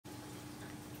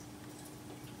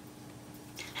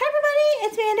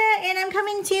it's Manda, and I'm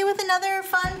coming to you with another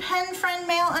fun pen friend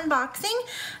mail unboxing.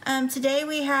 Today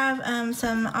we have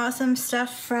some awesome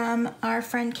stuff from our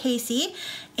friend Casey,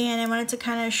 and I wanted to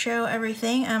kind of show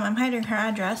everything. I'm hiding her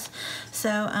address, so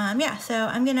yeah, so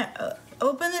I'm gonna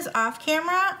open this off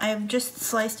camera. I've just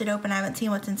sliced it open. I haven't seen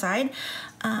what's inside,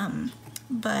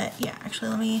 but yeah, actually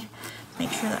let me make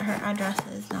sure that her address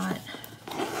is not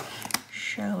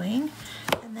showing.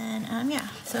 And then, yeah,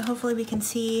 so hopefully we can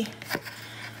see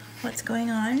what's going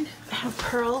on. I have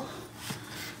Pearl,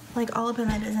 like, all up in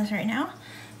my business right now.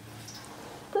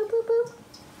 Boop, boop, boop.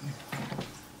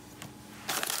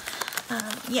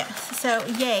 Yes, so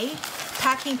yay.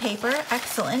 Packing paper,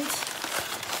 excellent.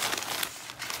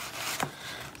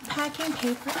 Packing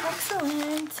paper,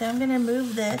 excellent. So I'm gonna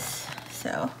move this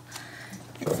so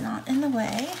it's not in the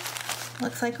way.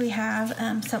 Looks like we have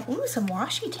some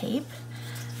washi tape.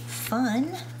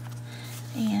 Fun.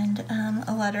 And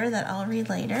a letter that I'll read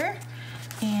later,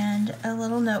 and a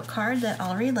little note card that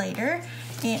I'll read later,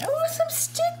 and oh, some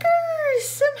stickers,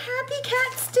 some Happy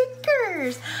Cat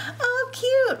stickers. Oh,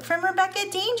 cute, from Rebecca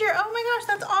Danger. Oh my gosh,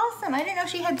 that's awesome. I didn't know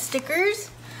she had stickers.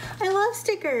 I love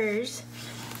stickers.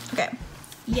 Okay,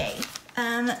 yay.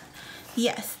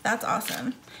 Yes, that's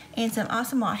awesome, and some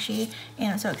awesome washi,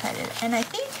 and I'm so excited. And I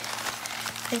think,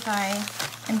 if I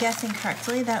am guessing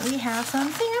correctly, that we have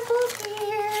some samples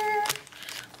here.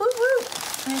 Woo woo!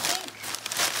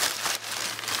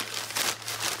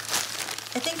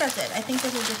 I think that's it. I think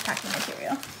this is just packing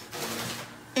material.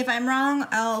 If I'm wrong,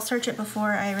 I'll search it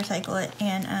before I recycle it,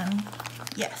 and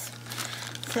yes.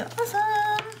 So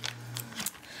awesome!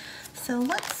 So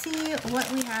let's see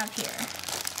what we have here.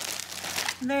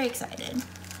 I'm very excited.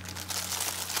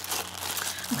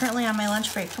 I'm currently on my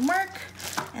lunch break from work,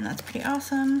 and that's pretty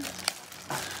awesome.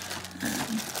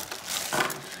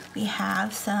 We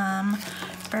have some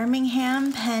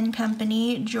Birmingham Pen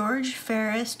Company George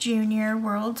Ferris Jr.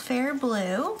 World's Fair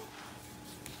Blue.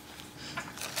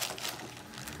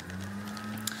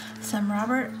 Some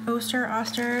Robert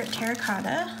Oster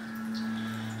Terracotta.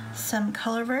 Some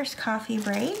Colorverse Coffee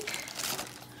Break.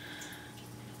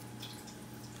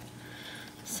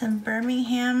 Some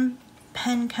Birmingham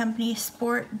Pen Company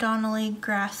Sport Donnelly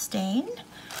Grass Stain.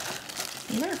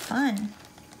 These are fun.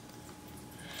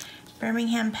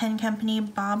 Birmingham Pen Company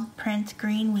Bob Print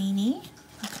Green Weenie.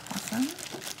 That's awesome.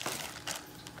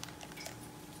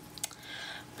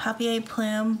 Papier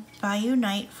Plume Bayou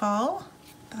Nightfall.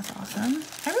 That's awesome.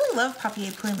 I really love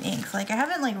Papier Plume inks. Like, I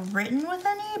haven't like written with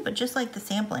any, but just like the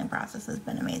sampling process has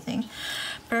been amazing.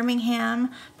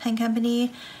 Birmingham Pen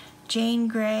Company Jane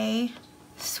Grey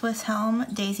Swisshelm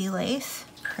Daisy Lace.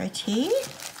 Pretty.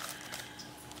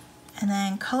 And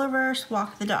then Colorverse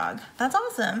Walk the Dog. That's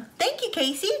awesome. Thank you,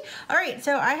 Casey. All right,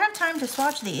 so I have time to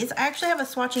swatch these. I actually have a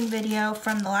swatching video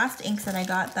from the last inks that I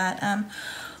got that,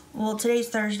 well, today's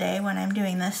Thursday when I'm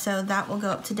doing this, so that will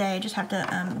go up today. I just have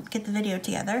to get the video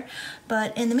together.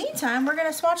 But in the meantime, we're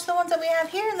gonna swatch the ones that we have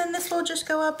here, and then this will just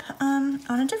go up on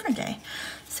a different day.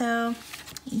 So,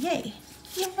 yay.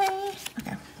 Yay.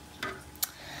 Okay.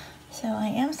 So I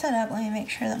am set up. Let me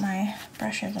make sure that my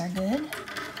brushes are good.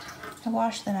 I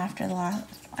wash them after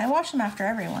I wash them after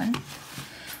everyone,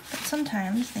 but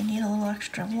sometimes they need a little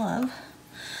extra love.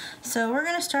 So we're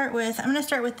gonna start with, I'm gonna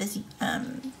start with this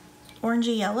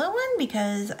orangey yellow one,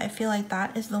 because I feel like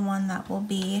that is the one that will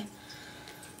be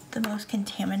the most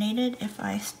contaminated if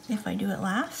I do it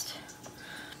last.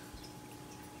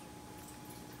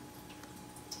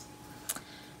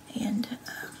 And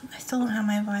I still don't have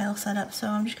my vial set up, so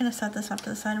I'm just gonna set this up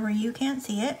to the side where you can't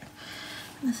see it.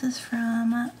 This is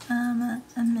from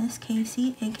Miss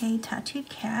Casey, aka Tattooed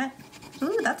Cat.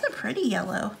 Ooh, that's a pretty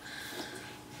yellow.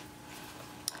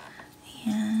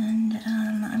 And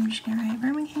I'm just gonna write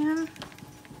Birmingham.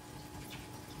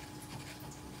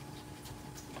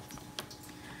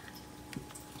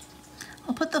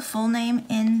 I'll put the full name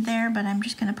in there, but I'm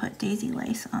just gonna put Daisy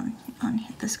Lace on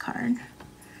this card.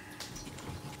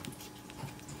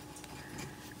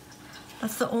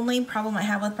 That's the only problem I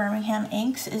have with Birmingham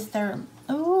inks is their,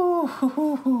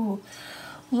 ooh,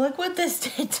 look what this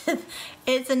did to,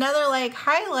 it's another like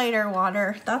highlighter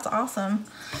water. That's awesome.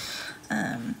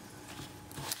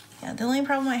 Yeah, the only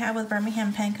problem I have with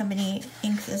Birmingham Pen Company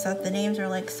inks is that the names are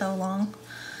like so long.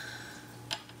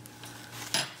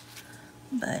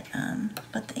 But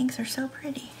the inks are so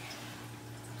pretty.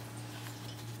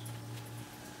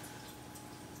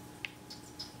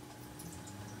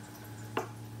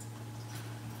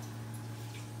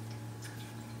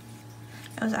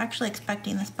 I was actually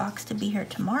expecting this box to be here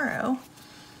tomorrow,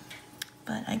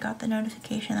 but I got the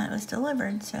notification that it was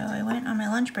delivered, so I went on my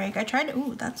lunch break. I tried to,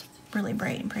 ooh, that's really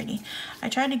bright and pretty. I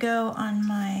tried to go on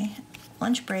my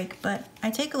lunch break, but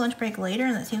I take a lunch break later,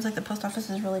 and it seems like the post office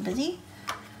is really busy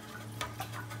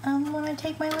when I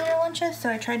take my later lunches, so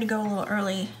I tried to go a little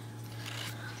early.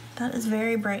 That is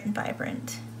very bright and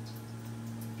vibrant.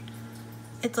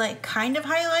 It's like kind of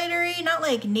highlightery, not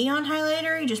like neon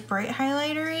highlightery, just bright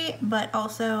highlightery, but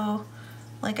also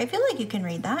like I feel like you can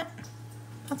read that.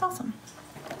 That's awesome.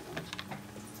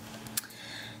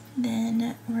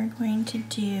 Then we're going to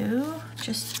do,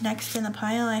 just next in the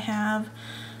pile I have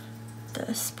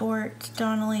the Sport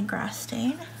Donnelly grass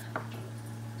stain.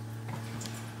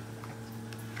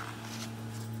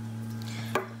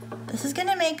 This is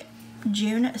gonna make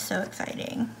June so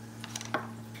exciting.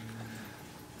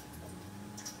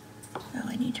 Oh,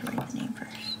 I need to write the name first.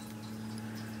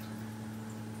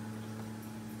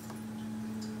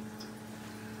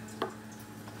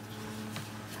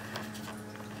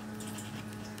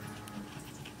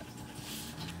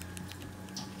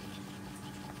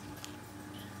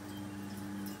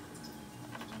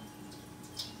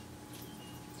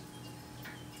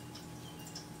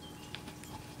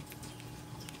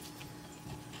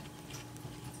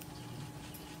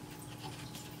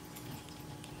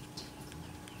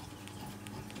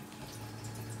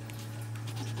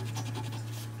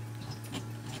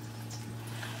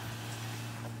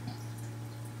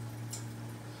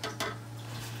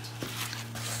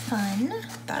 Fun.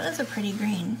 That is a pretty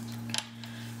green.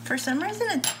 For some reason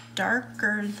it's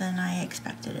darker than I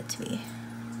expected it to be.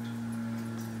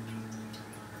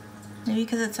 Maybe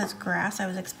because it says grass, I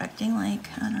was expecting like,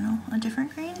 I don't know, a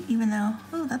different green, even though,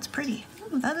 ooh, that's pretty.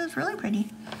 Ooh, that is really pretty.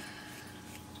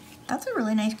 That's a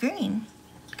really nice green.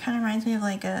 Kind of reminds me of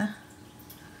like a,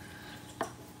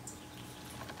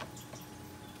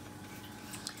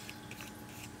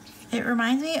 it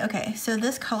reminds me, okay, so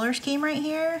this color scheme right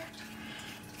here,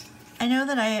 I know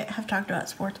that I have talked about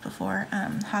sports before.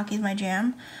 Hockey's my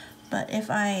jam, but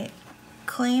if I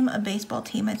claim a baseball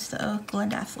team, it's the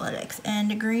Oakland Athletics,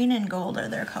 and green and gold are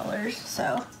their colors,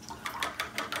 so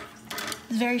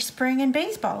it's very spring and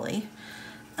baseball-y.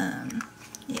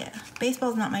 Yeah,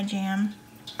 baseball's not my jam.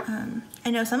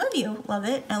 I know some of you love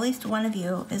it. At least one of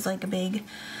you is like a big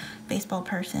baseball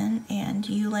person, and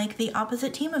you like the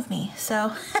opposite team of me,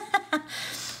 so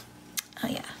oh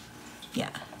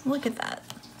yeah, look at that.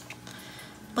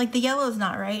 Like the yellow is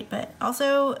not right, but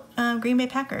also Green Bay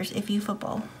Packers if you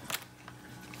football.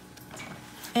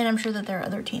 And I'm sure that there are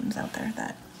other teams out there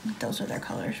that those are their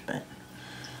colors, but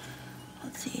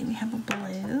let's see, we have a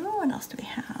blue. What else do we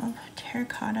have?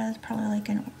 Terracotta is probably like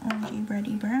an orangey,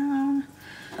 reddy brown.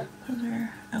 Those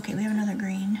are, okay, we have another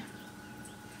green.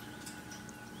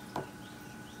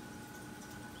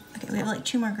 Okay, we have like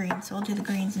 2 more greens, so we'll do the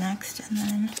greens next, and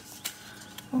then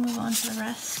we'll move on to the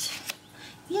rest.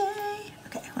 Yay!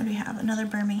 Okay, what do we have? Another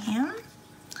Birmingham.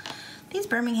 These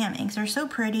Birmingham inks are so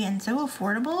pretty and so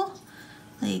affordable.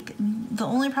 Like, the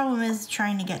only problem is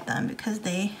trying to get them because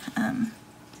they,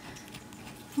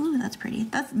 ooh, that's pretty.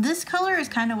 This color is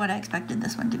kind of what I expected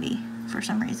this one to be for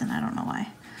some reason. I don't know why.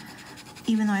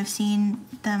 Even though I've seen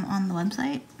them on the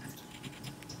website.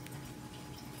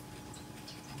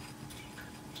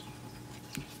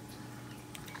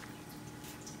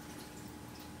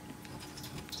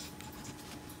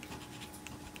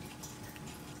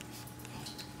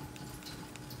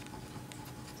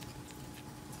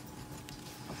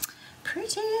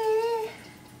 Pretty.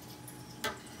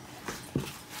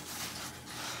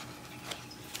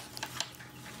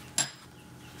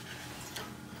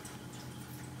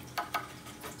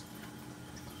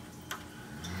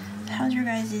 How's your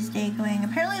guys' day going?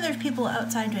 Apparently there's people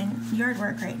outside doing yard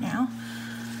work right now.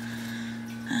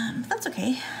 That's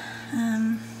okay.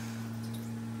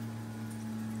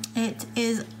 It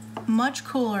is much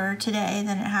cooler today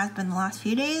than it has been the last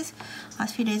few days.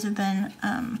 Last few days have been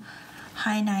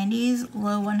high 90s,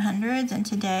 low 100s, and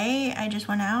today I just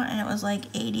went out and it was like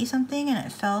 80 something and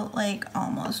it felt like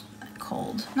almost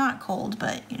cold. Not cold,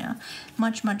 but you know,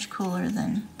 much cooler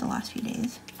than the last few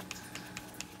days.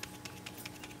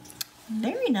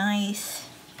 Very nice.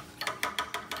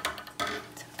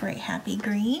 It's a bright happy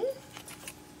green.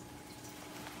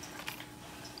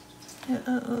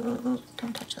 Oh,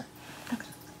 don't touch that. Okay.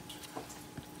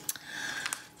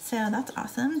 So that's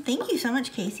awesome. Thank you so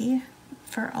much, Casey,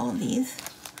 for all of these.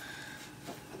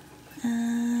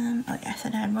 Oh yeah, I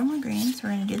said I had 1 more green, so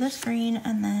we're gonna do this green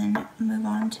and then move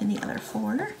on to the other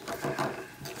 4.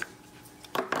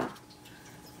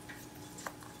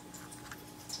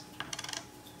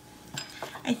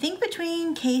 I think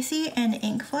between Casey and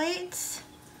Ink Flights,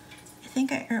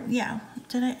 yeah,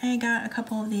 I got a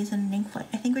couple of these in an ink flight.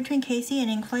 I think between Casey and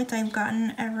ink flights, I've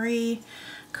gotten every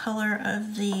color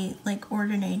of the like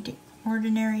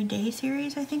Ordinary Day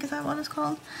series, I think is that what it's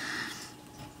called.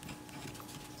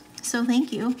 So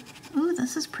thank you. Ooh,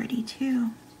 this is pretty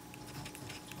too.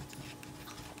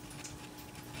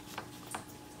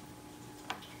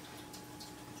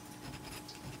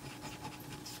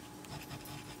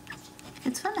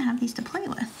 It's fun to have these to play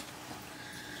with.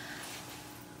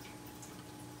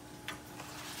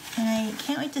 And I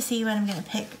can't wait to see what I'm gonna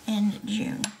pick in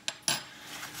June.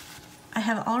 I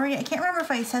can't remember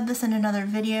if I said this in another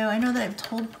video. I know that I've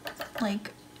told,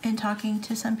 like, in talking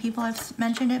to some people I've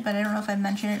mentioned it, but I don't know if I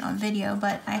mentioned it on video,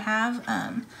 but I have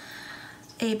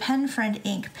a Pen Friend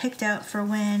ink picked out for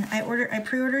when I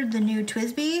pre-ordered the new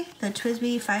TWSBI, the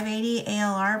TWSBI 580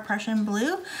 ALR Prussian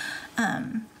Blue.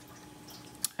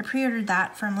 I pre-ordered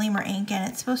that from Lemur Ink, and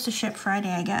it's supposed to ship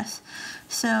Friday, I guess.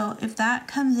 So if that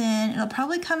comes in, it'll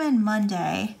probably come in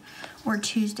Monday or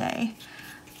Tuesday.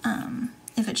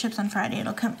 If it ships on Friday,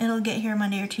 it'll get here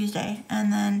Monday or Tuesday.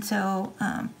 And then so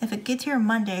if it gets here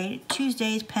Monday,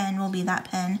 Tuesday's pen will be that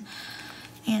pen,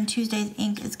 and Tuesday's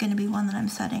ink is going to be one that I'm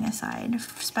setting aside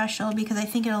special because I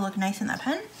think it'll look nice in that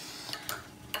pen.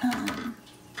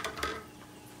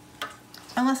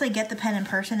 Unless I get the pen in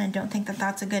person and don't think that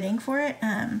that's a good ink for it.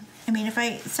 I mean, if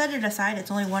I set it aside,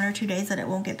 it's only 1 or 2 days that it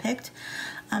won't get picked.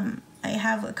 I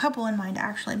have a couple in mind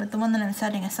actually, but the one that I'm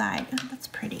setting aside, oh, that's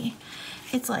pretty.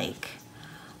 It's like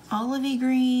olivey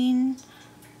green,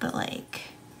 but like,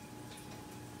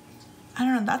 I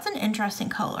don't know, that's an interesting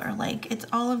color. Like, it's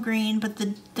olive green, but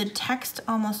the text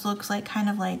almost looks like kind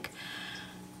of like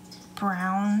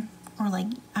brown, or like,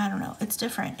 I don't know, it's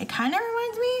different. It kind of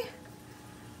reminds me,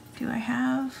 do I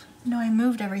have, no, I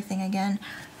moved everything again.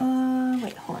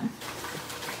 Wait, hold on.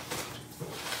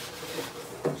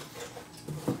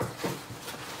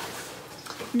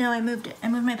 No, I moved it. I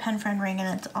moved my Pen Friend ring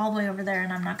and it's all the way over there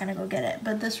and I'm not gonna go get it.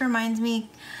 But this reminds me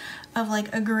of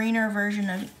like a greener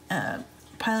version of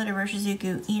Pilot vs.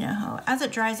 Zuku Inoho. As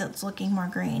it dries, it's looking more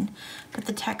green, but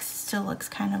the text still looks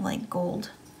kind of like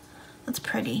gold. That's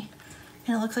pretty.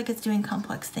 And it looks like it's doing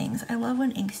complex things. I love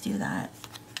when inks do that.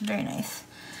 Very nice.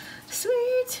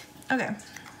 Sweet. Okay.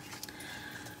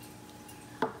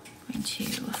 I'm going to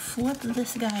flip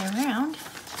this guy around.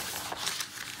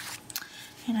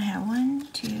 And I have 1,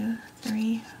 2,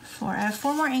 3, 4. I have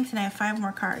 4 more inks and I have 5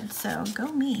 more cards, so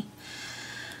go me.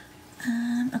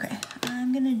 Okay,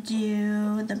 I'm gonna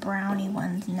do the brownie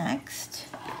ones next.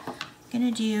 I'm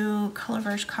gonna do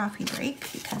Colorverse Coffee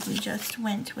Break because we just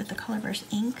went with the Colorverse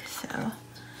ink, so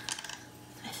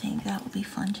I think that will be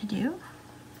fun to do.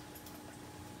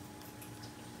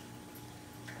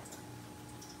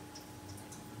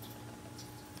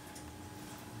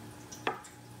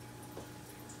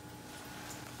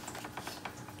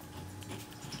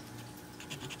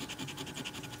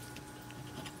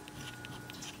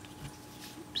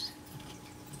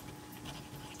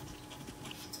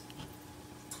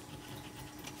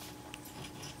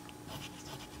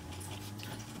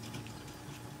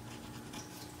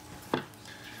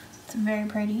 It's very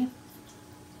pretty.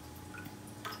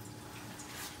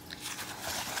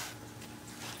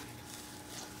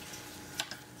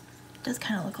 It does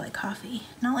kind of look like coffee.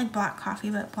 Not like black coffee,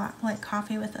 but like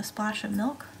coffee with a splash of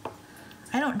milk.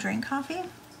 I don't drink coffee.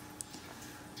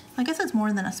 I guess it's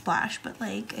more than a splash, but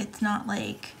like it's not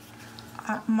like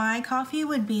my coffee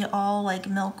would be all like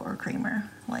milk or creamer,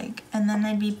 like, and then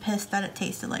I'd be pissed that it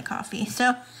tasted like coffee.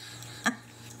 So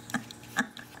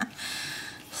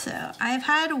So I've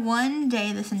had one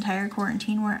day this entire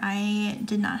quarantine where I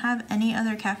did not have any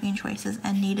other caffeine choices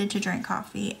and needed to drink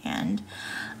coffee. And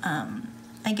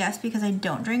I guess because I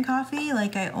don't drink coffee,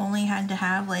 like I only had to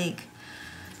have like,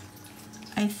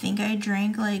 I think I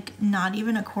drank like not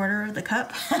even a quarter of the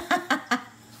cup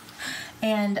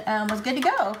and was good to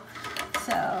go.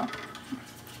 So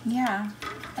yeah,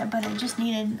 but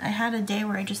I had a day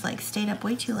where I just like stayed up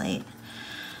way too late.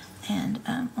 And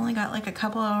only got like a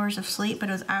couple hours of sleep, but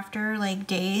it was after like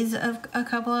days of a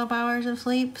couple of hours of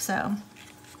sleep. So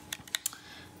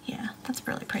yeah, that's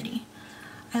really pretty.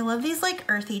 I love these like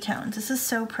earthy tones. This is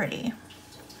so pretty.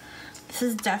 This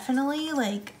is definitely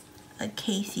like a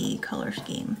Casey color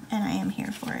scheme, and I am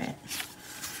here for it.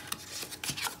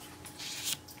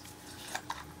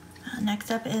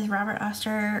 Next up is Robert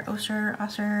Oster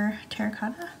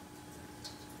Terracotta,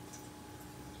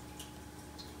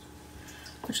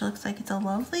 which looks like it's a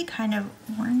lovely kind of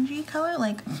orangey color.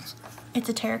 Like it's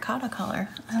a terracotta color.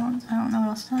 I don't know what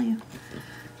else to tell you.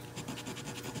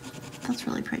 That's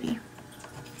really pretty.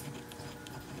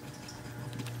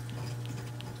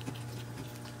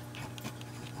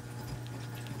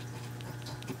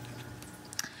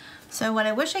 So what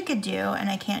I wish I could do, and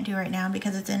I can't do right now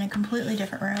because it's in a completely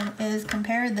different room, is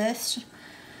compare this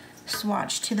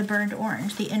swatch to the burnt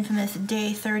orange, the infamous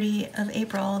day 30 of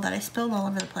April that I spilled all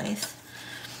over the place.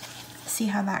 See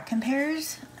how that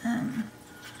compares.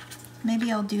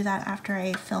 Maybe I'll do that after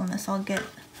I film this. I'll do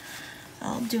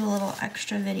a little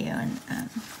extra video and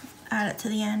add it to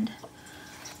the end.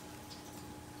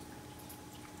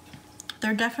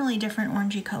 They're definitely different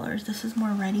orangey colors. This is more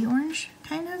reddy orange,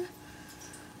 kind of.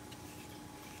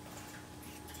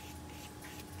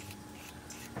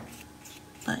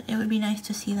 But it would be nice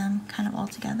to see them kind of all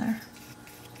together.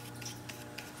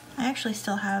 I actually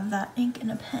still have that ink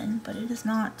in a pen, but it is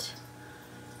not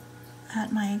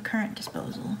at my current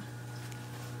disposal.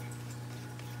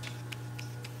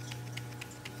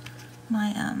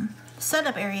 My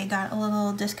setup area got a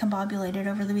little discombobulated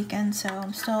over the weekend, so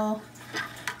I'm still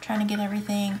trying to get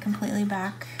everything completely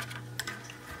back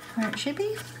where it should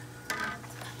be.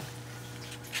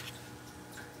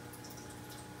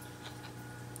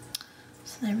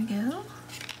 So there we go.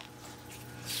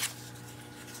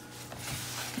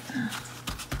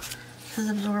 This is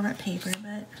absorbent paper,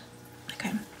 but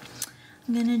okay.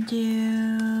 I'm gonna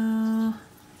do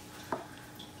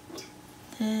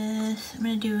this. I'm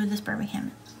gonna do this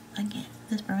Birmingham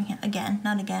again.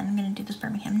 Not again. I'm gonna do this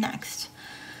Birmingham next.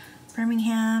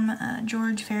 Birmingham,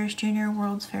 George Ferris Jr.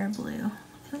 World's Fair Blue.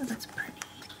 Ooh, that's pretty.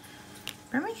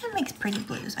 Birmingham makes pretty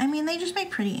blues. I mean, they just make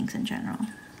pretty inks in general.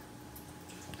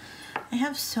 I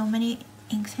have so many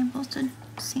ink samples to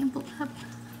sample up.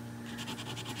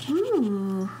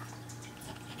 Ooh.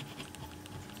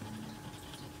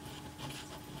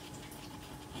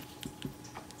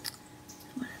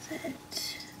 What is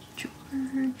it?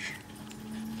 George.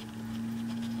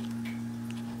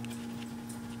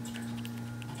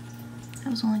 I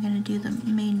was only going to do the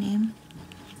main name,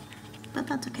 but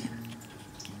that's okay.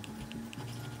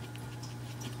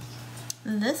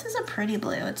 This is a pretty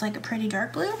blue. It's like a pretty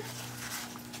dark blue.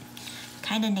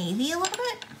 Kind of navy a little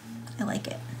bit. I like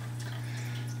it.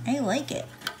 I like it.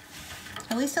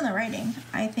 At least in the writing.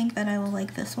 I think that I will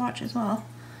like this swatch as well.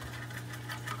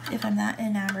 If I'm that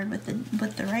enamored with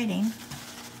the writing.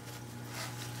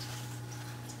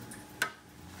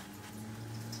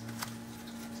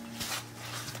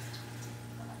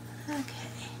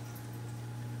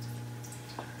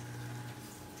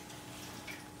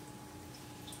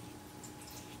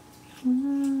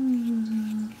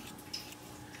 Ooh,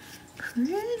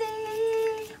 pretty. Is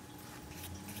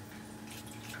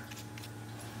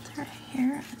there a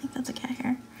hair? I think that's a cat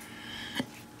hair.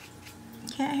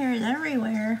 Cat hair is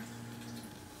everywhere.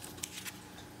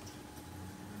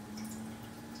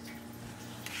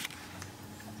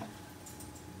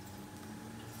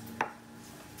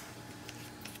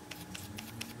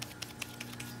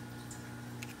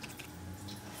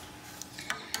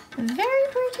 Very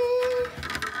pretty.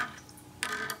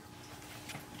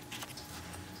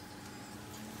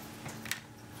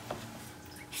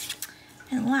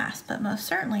 And last, but most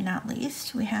certainly not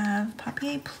least, we have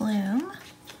Papier Plume,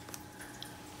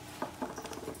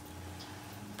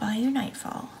 Bayou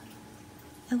Nightfall.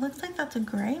 It looks like that's a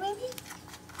gray, maybe?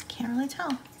 Can't really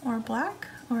tell. Or black,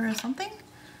 or something.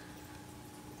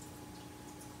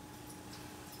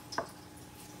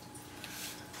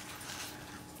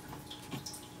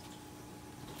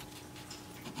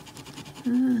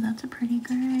 Ooh, that's a pretty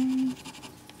gray.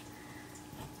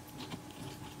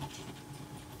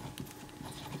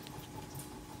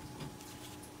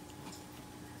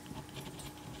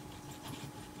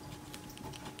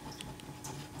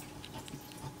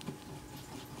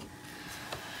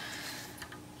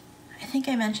 I think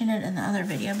I mentioned it in the other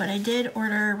video, but I did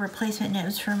order replacement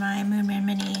nibs for my Moonman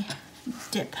Mini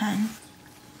dip pen.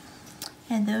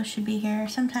 And those should be here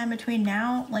sometime between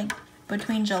now, like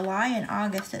between July and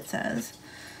August it says,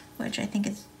 which I think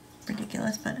is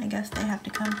ridiculous, but I guess they have to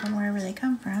come from wherever they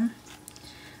come from.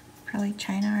 Probably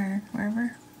China or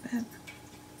wherever.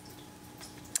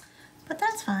 But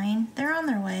that's fine. They're on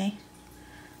their way.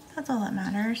 That's all that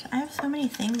matters. I have so many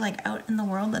things like out in the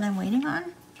world that I'm waiting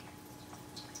on.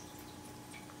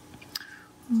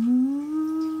 Ooh,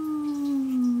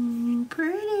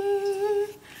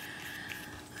 pretty.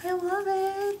 I love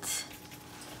it.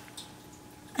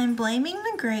 I'm blaming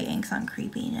the gray inks on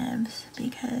Creepy Nibs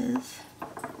because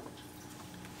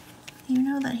you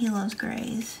know that he loves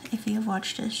grays if you've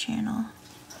watched his channel.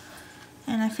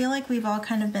 And I feel like we've all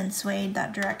kind of been swayed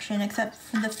that direction, except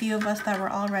for the few of us that were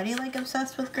already like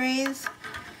obsessed with grays.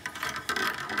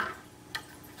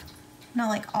 Not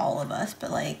like all of us,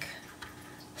 but like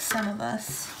some of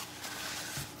us.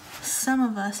 Some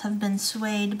of us have been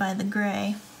swayed by the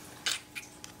gray.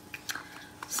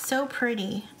 So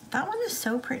pretty. That one is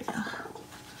so pretty.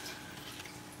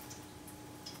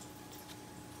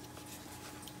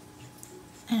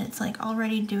 And it's like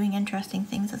already doing interesting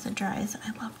things as it dries.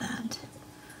 I love that.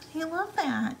 I love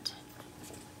that.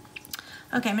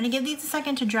 Okay, I'm gonna give these a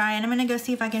second to dry, and I'm gonna go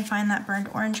see if I can find that burned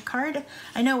orange card.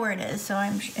 I know where it is, so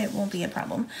it won't be a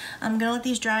problem. I'm gonna let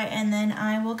these dry, and then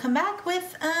I will come back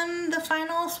with the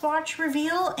final swatch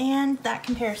reveal and that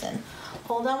comparison.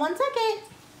 Hold on one second.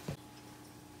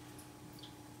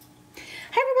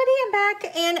 Hi everybody, I'm back,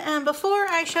 and before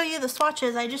I show you the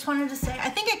swatches, I just wanted to say, I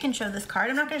think I can show this card.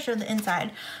 I'm not gonna show the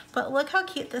inside, but look how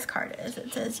cute this card is.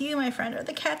 It says, "You, my friend, are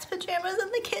the cat's pajamas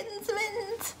and the kitten's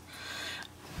mittens."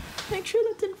 Make sure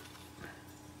that's in.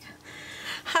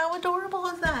 How adorable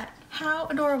is that? How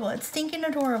adorable. It's stinking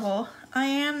adorable. I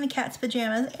am the cat's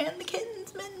pajamas and the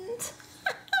kitten's mittens.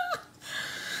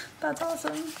 That's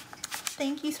awesome.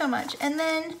 Thank you so much. And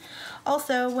then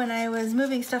also when I was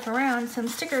moving stuff around, some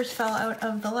stickers fell out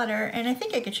of the letter, and I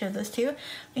think I could show this too.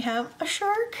 We have a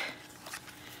shark,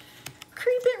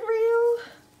 creep it real,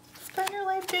 spend your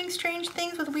life doing strange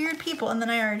things with weird people, and then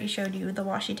I already showed you the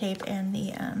washi tape and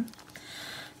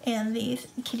these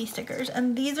kitty stickers.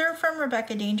 And these are from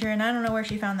Rebecca Danger, and I don't know where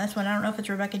she found this one. I don't know if it's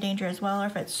Rebecca Danger as well or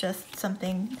if it's just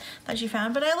something that she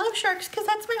found, but I love sharks because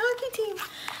that's my hockey team.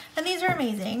 And these are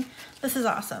amazing. This is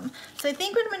awesome. So I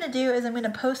think what I'm gonna do is I'm gonna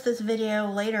post this video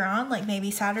later on, like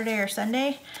maybe Saturday or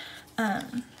Sunday,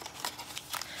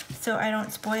 so I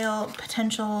don't spoil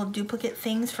potential duplicate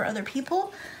things for other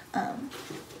people,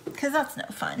 because that's no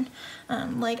fun.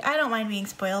 Like, I don't mind being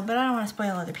spoiled, but I don't want to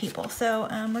spoil other people. So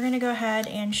we're gonna go ahead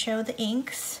and show the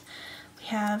inks. We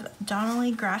have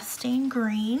Donnelly Grass Stain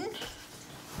Green.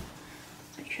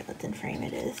 Make sure that's in frame,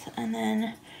 it is. And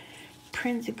then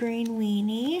Prince Green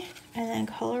Weenie, and then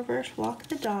Colorverse Walk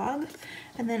the Dog,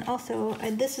 and then also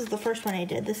this is the first one I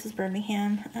did. This is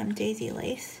Birmingham Daisy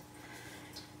Lace,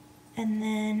 and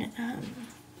then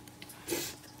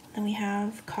we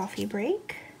have Coffee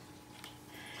Break,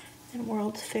 and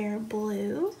World's Fair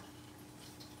Blue,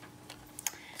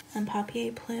 and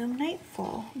Papier Plume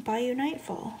Nightfall, Bayou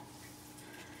Nightfall,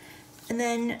 and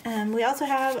then we also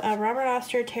have Robert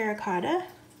Oster Terracotta,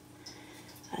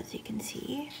 as you can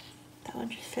see. That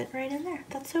would just fit right in there.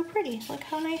 That's so pretty. Look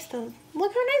how nice those,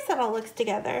 look how nice that all looks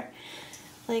together.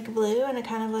 Like blue and a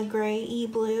kind of a gray-y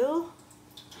blue.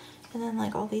 And then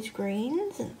like all these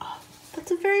greens, and oh, that's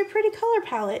a very pretty color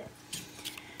palette.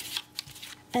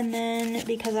 And then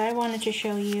because I wanted to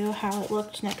show you how it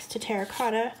looked next to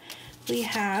Terracotta, we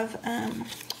have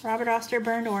Robert Oster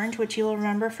Burned Orange, which you will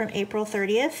remember from April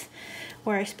 30th,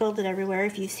 where I spilled it everywhere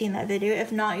if you've seen that video.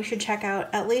 If not, you should check out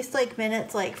at least like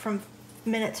minutes, like from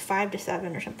minutes 5 to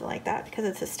 7 or something like that, because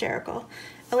it's hysterical,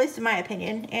 at least in my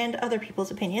opinion and other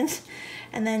people's opinions.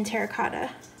 And then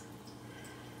Terracotta.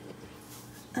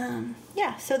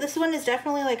 Yeah, so this one is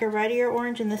definitely like a reddier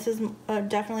orange, and this is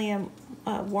definitely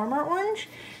a warmer orange.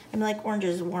 I mean, like, orange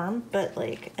is warm, but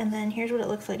like, and then here's what it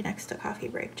looks like next to Coffee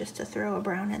Break, just to throw a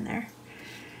brown in there.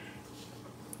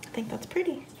 I think that's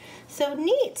pretty. So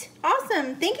neat.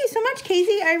 Awesome. Thank you so much,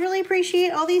 Casey. I really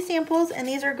appreciate all these samples, and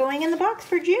these are going in the box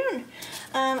for June.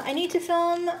 I need to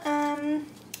film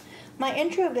my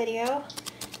intro video,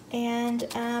 and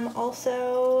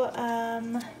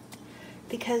also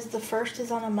because the 1st is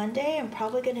on a Monday, I'm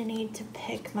probably going to need to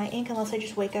pick my ink unless I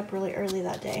just wake up really early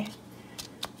that day.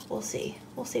 We'll see.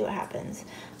 We'll see what happens.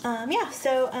 Yeah,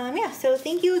 so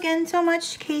thank you again so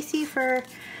much, Casey, for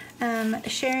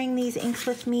sharing these inks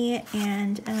with me,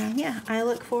 and yeah, I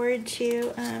look forward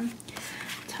to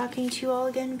talking to you all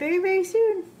again very, very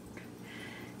soon.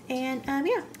 And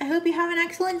yeah, I hope you have an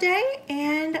excellent day,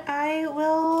 and I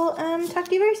will talk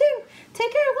to you very soon.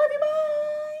 Take care. Love you. Bye.